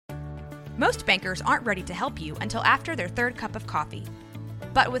Most bankers aren't ready to help you until after their third cup of coffee.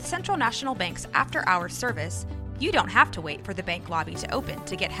 But with Central National Bank's after-hours service, you don't have to wait for the bank lobby to open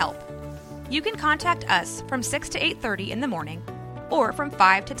to get help. You can contact us from 6 to 8:30 in the morning or from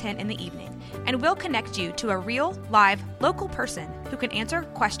 5 to 10 in the evening, and we'll connect you to a real, live, local person who can answer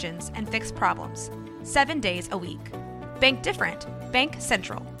questions and fix problems 7 days a week. Bank different. Bank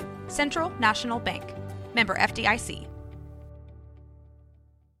Central. Central National Bank. Member FDIC.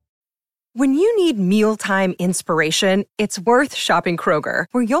 When you need mealtime inspiration, it's worth shopping Kroger,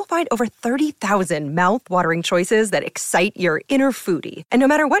 where you'll find over 30,000 mouth-watering choices that excite your inner foodie. And no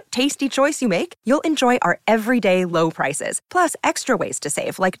matter what tasty choice you make, you'll enjoy our everyday low prices, plus extra ways to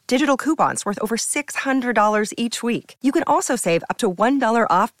save, like digital coupons worth over $600 each week. You can also save up to $1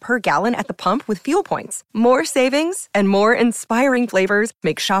 off per gallon at the pump with fuel points. More savings and more inspiring flavors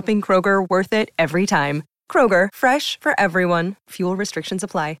make shopping Kroger worth it every time. Kroger, fresh for everyone. Fuel restrictions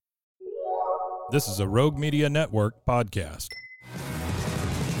apply. This is a Rogue Media Network podcast.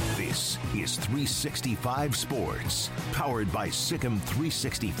 This is 365 Sports, powered by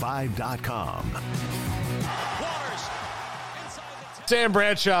Sikkim365.com. Sam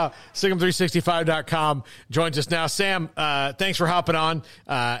Bradshaw, Sikkim365.com, joins us now. Sam, thanks for hopping on.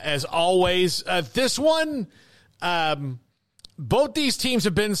 As always, this one, both these teams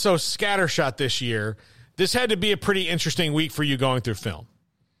have been so scattershot this year. This had to be a pretty interesting week for you going through film.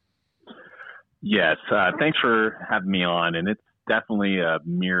 Yes, thanks for having me on, and it's definitely a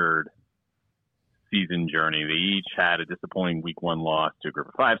mirrored season journey. They each had a disappointing week one loss to a Group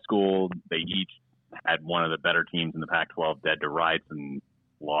of 5 school. They each had one of the better teams in the Pac-12 dead to rights and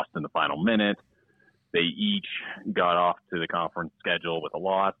lost in the final minute. They each got off to the conference schedule with a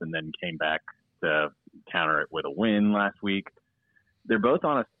loss and then came back to counter it with a win last week. They're both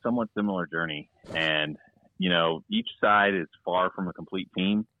on a somewhat similar journey, and, you know, each side is far from a complete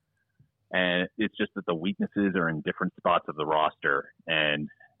team. And it's just that the weaknesses are in different spots of the roster, and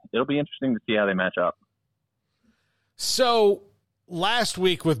it'll be interesting to see how they match up. So last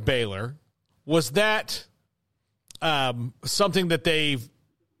week with Baylor, was that something that they've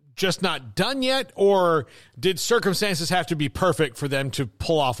just not done yet, or did circumstances have to be perfect for them to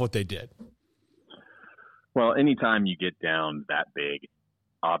pull off what they did? Well, anytime you get down that big,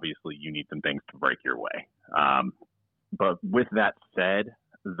 obviously you need some things to break your way. But with that said,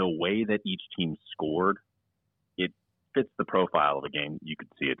 the way that each team scored, it fits the profile of a game you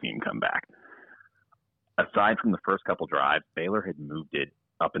could see a team come back. Aside from the first couple drives, Baylor had moved it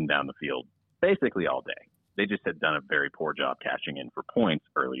up and down the field basically all day. They just had done a very poor job cashing in for points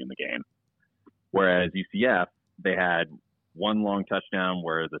early in the game. Whereas UCF, they had one long touchdown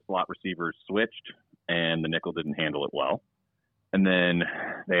where the slot receivers switched and the nickel didn't handle it well. And then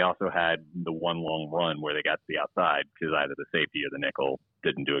they also had the one long run where they got to the outside because either the safety or the nickel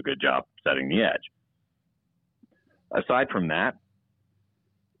didn't do a good job setting the edge. Aside from that,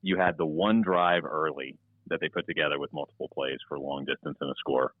 you had the one drive early that they put together with multiple plays for long distance and a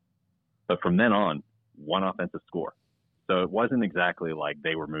score. But from then on, one offensive score. So it wasn't exactly like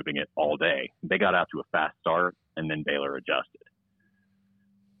they were moving it all day. They got out to a fast start, and then Baylor adjusted.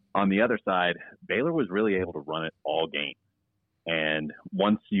 On the other side, Baylor was really able to run it all game. And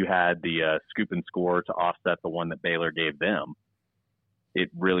once you had the scoop and score to offset the one that Baylor gave them, it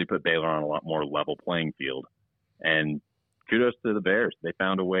really put Baylor on a lot more level playing field. And kudos to the Bears. They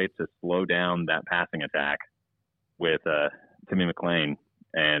found a way to slow down that passing attack with Timmy McClain.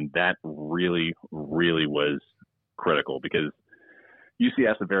 And that really, really was critical because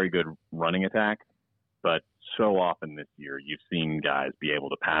UCF's a very good running attack, but so often this year you've seen guys be able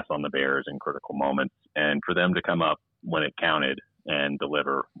to pass on the Bears in critical moments. And for them to come up when it counted and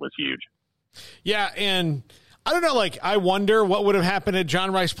deliver was huge. Yeah, and I don't know, like, I wonder what would have happened had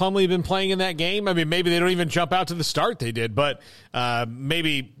John Rice Plumlee been playing in that game. I mean, maybe they don't even jump out to the start they did, but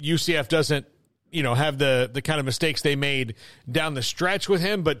maybe UCF doesn't, you know, have the kind of mistakes they made down the stretch with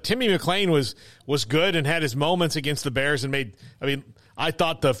him. But Timmy McClain was good and had his moments against the Bears and made, I mean, I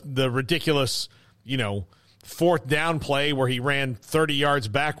thought the ridiculous, you know, fourth down play where he ran 30 yards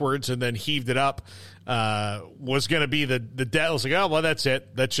backwards and then heaved it up was going to be the death. I was like, oh, well, that's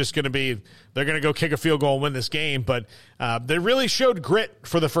it. That's just going to be, they're going to go kick a field goal and win this game. But they really showed grit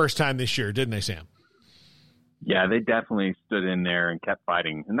for the first time this year, didn't they, Sam? Yeah, they definitely stood in there and kept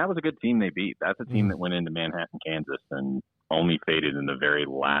fighting. And that was a good team they beat. That's a team that went into Manhattan, Kansas, and only faded in the very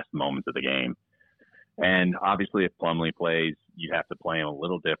last moments of the game. And obviously, if Plumlee plays, you'd have to play him a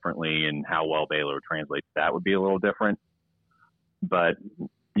little differently, and how well Baylor translates that would be a little different. But,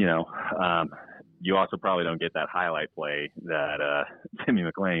 you know, you also probably don't get that highlight play that Timmy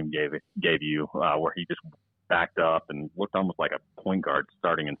McClain gave you, where he just backed up and looked almost like a point guard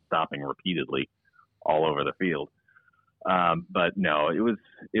starting and stopping repeatedly all over the field. But no, it was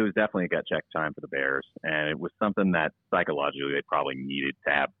definitely a gut check time for the Bears, and it was something that psychologically they probably needed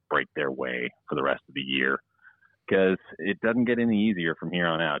to have break their way for the rest of the year, because it doesn't get any easier from here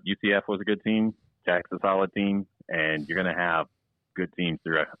on out. UCF was a good team, Tech's a solid team, and you're going to have good teams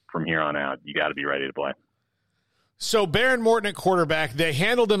from here on out. You got to be ready to play. So Baron Morton at quarterback, they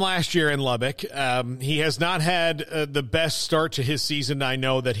handled him last year in Lubbock. He has not had the best start to his season, I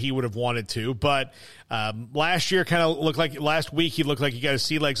know, that he would have wanted to. But last year kind of looked like, last week he looked like he got his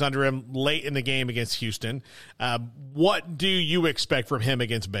sea legs under him late in the game against Houston. What do you expect from him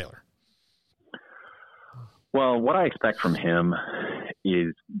against Baylor? Well, what I expect from him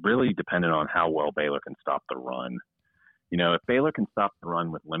is really dependent on how well Baylor can stop the run. You know, if Baylor can stop the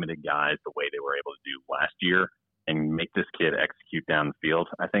run with limited guys the way they were able to do last year, and make this kid execute down the field,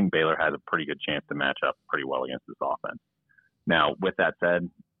 I think Baylor has a pretty good chance to match up pretty well against this offense. Now, with that said,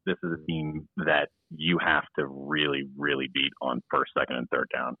 this is a team that you have to really, really beat on first, second, and third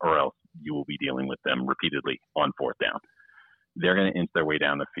down, or else you will be dealing with them repeatedly on fourth down. They're going to inch their way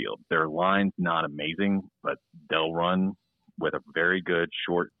down the field. Their line's not amazing, but they'll run with a very good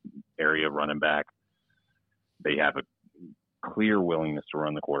short area running back. They have a clear willingness to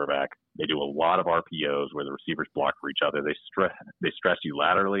run the quarterback. They do a lot of RPOs where the receivers block for each other. They stress you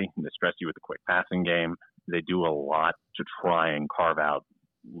laterally. They stress you with the quick passing game. They do a lot to try and carve out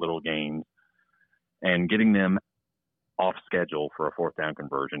little gains. And getting them off schedule for a fourth down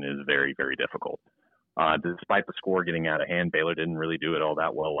conversion is very, very difficult. Despite the score getting out of hand, Baylor didn't really do it all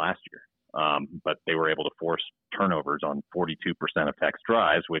that well last year. But they were able to force turnovers on 42% of Tech's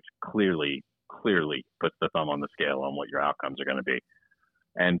drives, which clearly puts the thumb on the scale on what your outcomes are going to be.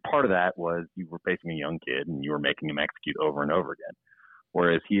 And part of that was you were facing a young kid and you were making him execute over and over again.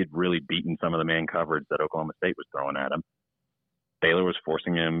 Whereas he had really beaten some of the man coverage that Oklahoma State was throwing at him. Baylor was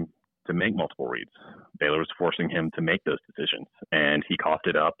forcing him to make multiple reads. Baylor was forcing him to make those decisions. And he coughed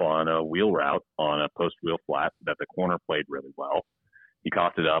it up on a wheel route on a post wheel flat that the corner played really well. He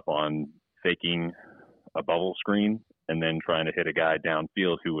coughed it up on faking a bubble screen and then trying to hit a guy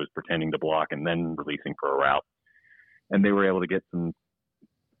downfield who was pretending to block and then releasing for a route. And they were able to get some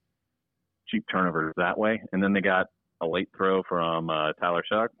cheap turnovers that way. And then they got a late throw from Tyler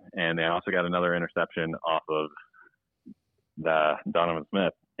Shuck, and they also got another interception off of the Donovan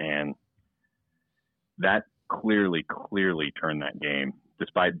Smith. And that clearly turned that game,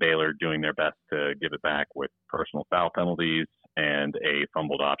 despite Baylor doing their best to give it back with personal foul penalties and a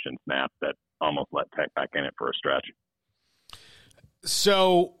fumbled option snap that almost let Tech back in it for a stretch.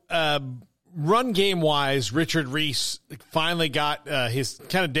 So, run game wise, Richard Reese finally got his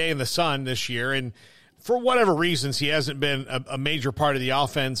kind of day in the sun this year, and for whatever reasons, he hasn't been a major part of the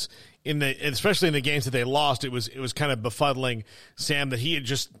offense especially in the games that they lost. It was kind of befuddling, Sam, that he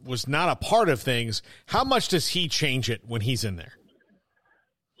just was not a part of things. How much does he change it when he's in there?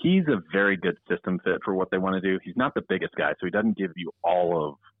 He's a very good system fit for what they want to do. He's not the biggest guy, so he doesn't give you all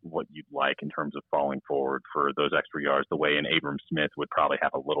of what you'd like in terms of falling forward for those extra yards the way an Abram Smith would probably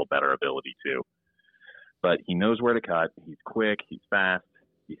have a little better ability to. But he knows where to cut. He's quick. He's fast.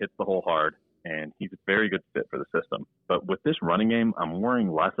 He hits the hole hard, and he's a very good fit for the system. But with this running game, I'm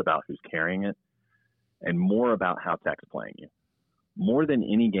worrying less about who's carrying it and more about how Tech's playing you. More than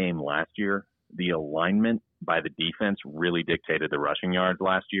any game last year, the alignment by the defense really dictated the rushing yards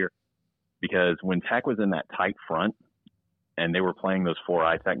last year, because when Tech was in that tight front and they were playing those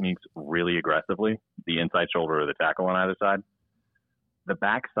 4-eye techniques really aggressively, the inside shoulder of the tackle on either side, the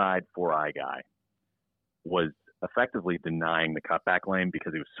backside 4-eye guy was effectively denying the cutback lane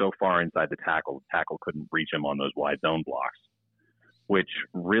because he was so far inside the tackle couldn't reach him on those wide zone blocks, which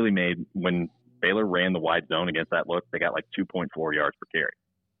really made, when Baylor ran the wide zone against that look, they got like 2.4 yards per carry.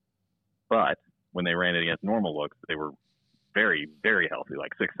 But when they ran it against normal looks, they were very, very healthy,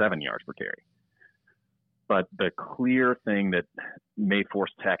 like 6-7 yards per carry. But the clear thing that may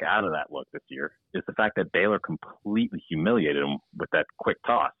force Tech out of that look this year is the fact that Baylor completely humiliated them with that quick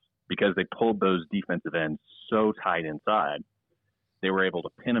toss, because they pulled those defensive ends so tight inside. They were able to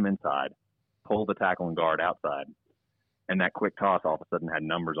pin them inside, pull the tackle and guard outside, and that quick toss all of a sudden had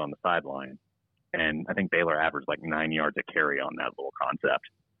numbers on the sideline. And I think Baylor averaged like 9 yards a carry on that little concept.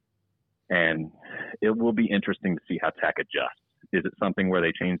 And it will be interesting to see how Tech adjusts. Is it something where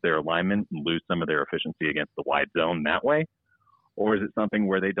they change their alignment and lose some of their efficiency against the wide zone that way? Or is it something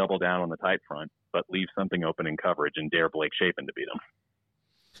where they double down on the tight front, but leave something open in coverage and dare Blake Shapen to beat them?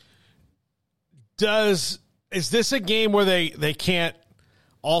 Is this a game where they can't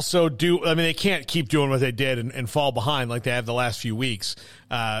also do, I mean, they can't keep doing what they did and fall behind like they have the last few weeks.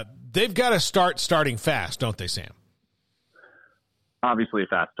 they've got to starting fast, don't they, Sam? Obviously, a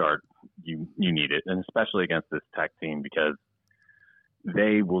fast start, you need it, and especially against this Tech team because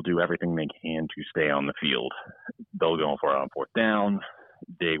they will do everything they can to stay on the field. They'll go for it on fourth down.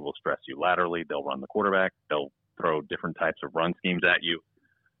 They will stress you laterally. They'll run the quarterback. They'll throw different types of run schemes at you.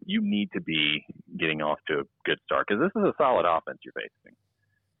 You need to be getting off to a good start because this is a solid offense you're facing.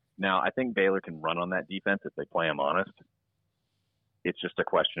 Now, I think Baylor can run on that defense if they play them honest. It's just a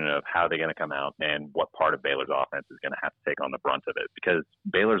question of how they're going to come out and what part of Baylor's offense is going to have to take on the brunt of it because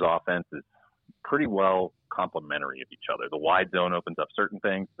Baylor's offense is pretty well complementary of each other. The wide zone opens up certain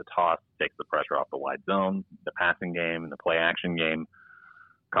things. The toss takes the pressure off the wide zone. The passing game and the play action game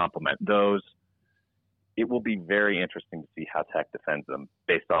complement those. It will be very interesting to see how Tech defends them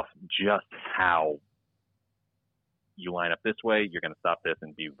based off just how you line up this way, you're going to stop this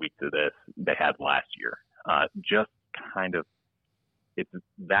and be weak to this they had last year. Just kind of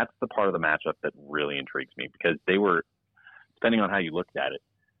that's the part of the matchup that really intrigues me because they were, depending on how you looked at it,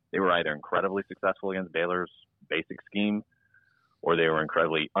 they were either incredibly successful against Baylor's basic scheme or they were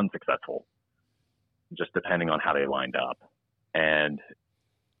incredibly unsuccessful, just depending on how they lined up. And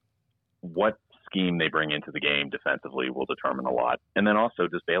what scheme they bring into the game defensively will determine a lot. And then also,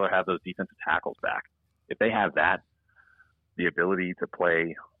 does Baylor have those defensive tackles back? If they have that, the ability to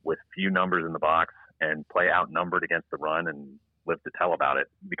play with few numbers in the box and play outnumbered against the run and live to tell about it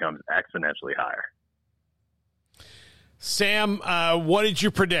becomes exponentially higher. Sam, what did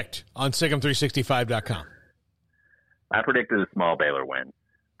you predict on SicEm365.com? I predicted a small Baylor win,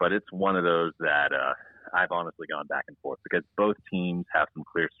 but it's one of those that I've honestly gone back and forth because both teams have some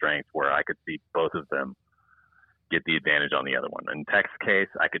clear strengths where I could see both of them get the advantage on the other one. In Tech's case,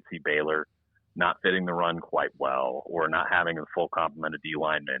 I could see Baylor not fitting the run quite well or not having a full complement of D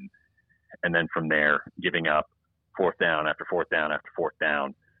linemen, and then from there giving up fourth down after fourth down after fourth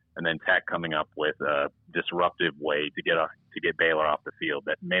down, and then Tech coming up with a disruptive way to get Baylor off the field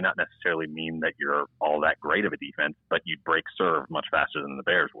that may not necessarily mean that you're all that great of a defense, but you break serve much faster than the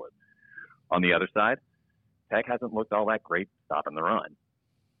Bears would. On the other side, Tech hasn't looked all that great stopping the run.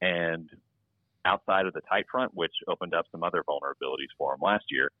 And outside of the tight front, which opened up some other vulnerabilities for them last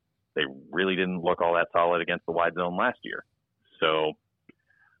year, they really didn't look all that solid against the wide zone last year. So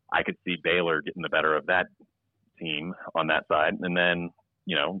I could see Baylor getting the better of that team on that side. And then,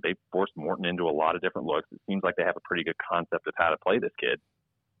 they forced Morton into a lot of different looks. It seems like they have a pretty good concept of how to play this kid.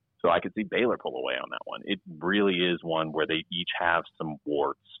 So I could see Baylor pull away on that one. It really is one where they each have some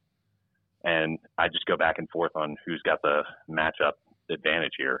warts. And I just go back and forth on who's got the matchup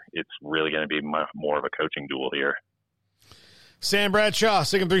advantage here. It's really going to be more of a coaching duel here. Sam Bradshaw,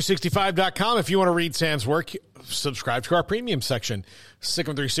 SicEm365.com. If you want to read Sam's work, subscribe to our premium section.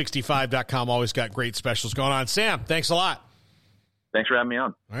 SicEm365.com always got great specials going on. Sam, thanks a lot. Thanks for having me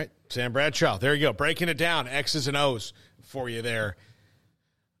on. All right, Sam Bradshaw. There you go. Breaking it down, X's and O's for you there.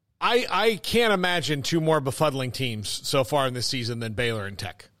 I can't imagine two more befuddling teams so far in this season than Baylor and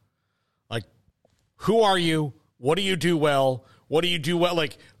Tech. Like, who are you? What do you do well? What do you do well?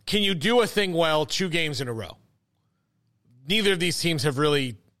 Like, can you do a thing well 2 games in a row? Neither of these teams have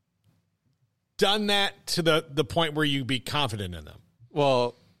really done that to the point where you be confident in them.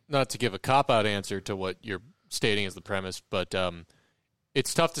 Well, not to give a cop-out answer to what you're stating as the premise, but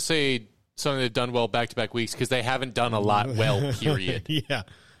it's tough to say something they've done well back-to-back weeks because they haven't done a lot well, period.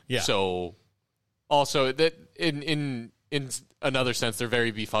 Yeah. So, also, that in another sense, they're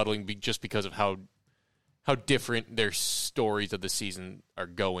very befuddling just because of how different their stories of the season are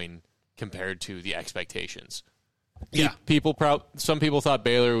going compared to the expectations. Yeah. Some people thought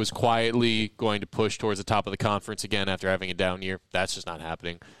Baylor was quietly going to push towards the top of the conference again after having a down year. That's just not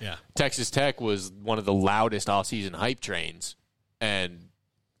happening. Yeah. Texas Tech was one of the loudest offseason hype trains, and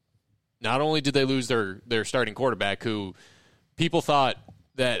not only did they lose their starting quarterback, who people thought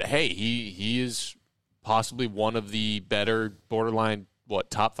that, hey, he is possibly one of the better borderline,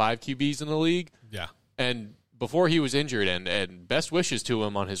 top 5 QBs in the league. Yeah. And before he was injured, and best wishes to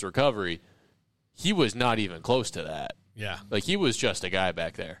him on his recovery, he was not even close to that. Yeah. Like, he was just a guy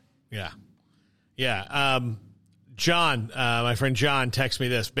back there. Yeah. Yeah. John, my friend John, texts me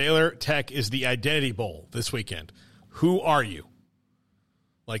this. Baylor Tech is the Identity Bowl this weekend. Who are you?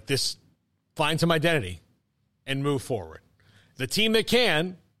 Like, this, find some identity and move forward. The team that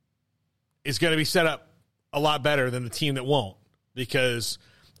can is going to be set up a lot better than the team that won't, because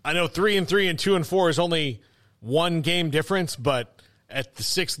I know 3-3 and 2-4 is only 1 game difference, but at the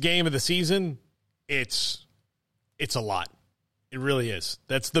 6th game of the season, it's a lot. It really is.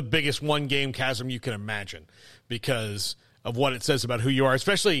 That's the biggest 1 game chasm you can imagine because of what it says about who you are.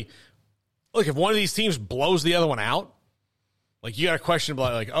 Especially, look, if one of these teams blows the other one out, Like, you got a question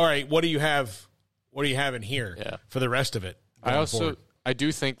about, like, all right, what do you have? What do you have in here for the rest of it? I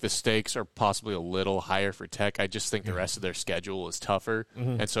do think the stakes are possibly a little higher for Tech. I just think the rest of their schedule is tougher.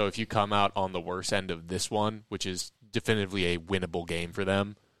 And so if you come out on the worst end of this one, which is definitively a winnable game for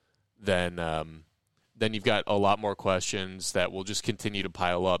them, then you've got a lot more questions that will just continue to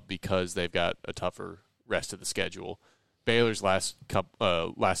pile up because they've got a tougher rest of the schedule. Baylor's last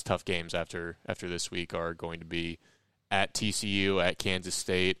tough games after this week are going to be at TCU, at Kansas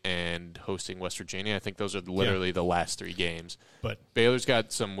State, and hosting West Virginia. I think those are literally the last 3 games. But Baylor's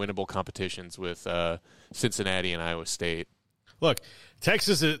got some winnable competitions with Cincinnati and Iowa State. Look,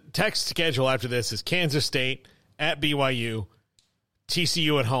 Tech's schedule after this is Kansas State, at BYU,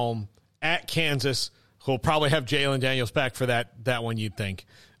 TCU at home, at Kansas, who will probably have Jalen Daniels back for that one, you'd think,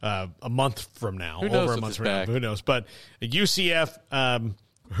 a month from now. Over a month from now. Who knows? But UCF,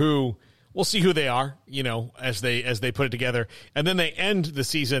 who... We'll see who they are, as they put it together. And then they end the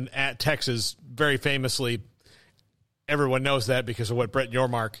season at Texas, very famously. Everyone knows that because of what Brett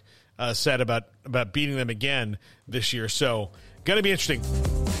Yormark said about beating them again this year. So, going to be interesting.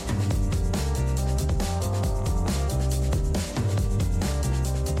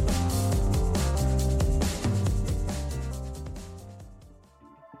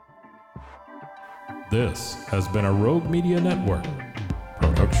 This has been a Rogue Media Network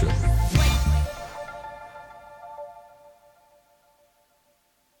production.